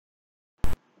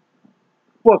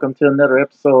Welcome to another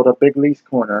episode of Big Lee's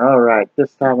Corner. Alright,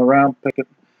 this time around,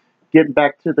 getting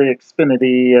back to the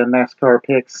Xfinity NASCAR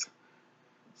picks.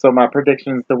 So my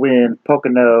predictions to win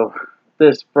Pocono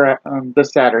this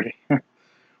Saturday,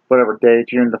 whatever day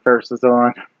June the 1st is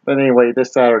on. But anyway,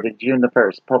 this Saturday, June the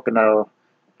 1st, Pocono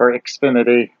for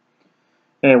Xfinity.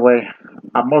 Anyway,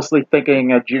 I'm mostly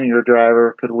thinking a junior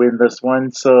driver could win this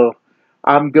one, so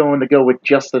I'm going to go with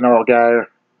Justin Allgaier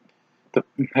to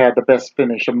have the best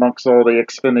finish amongst all the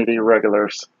Xfinity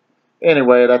regulars.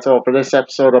 Anyway, that's all for this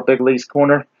episode of Big Lee's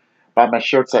Corner. Buy my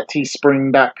shirts at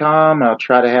teespring.com. I'll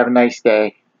try to have a nice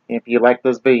day. If you like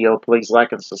this video, please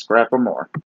like and subscribe for more.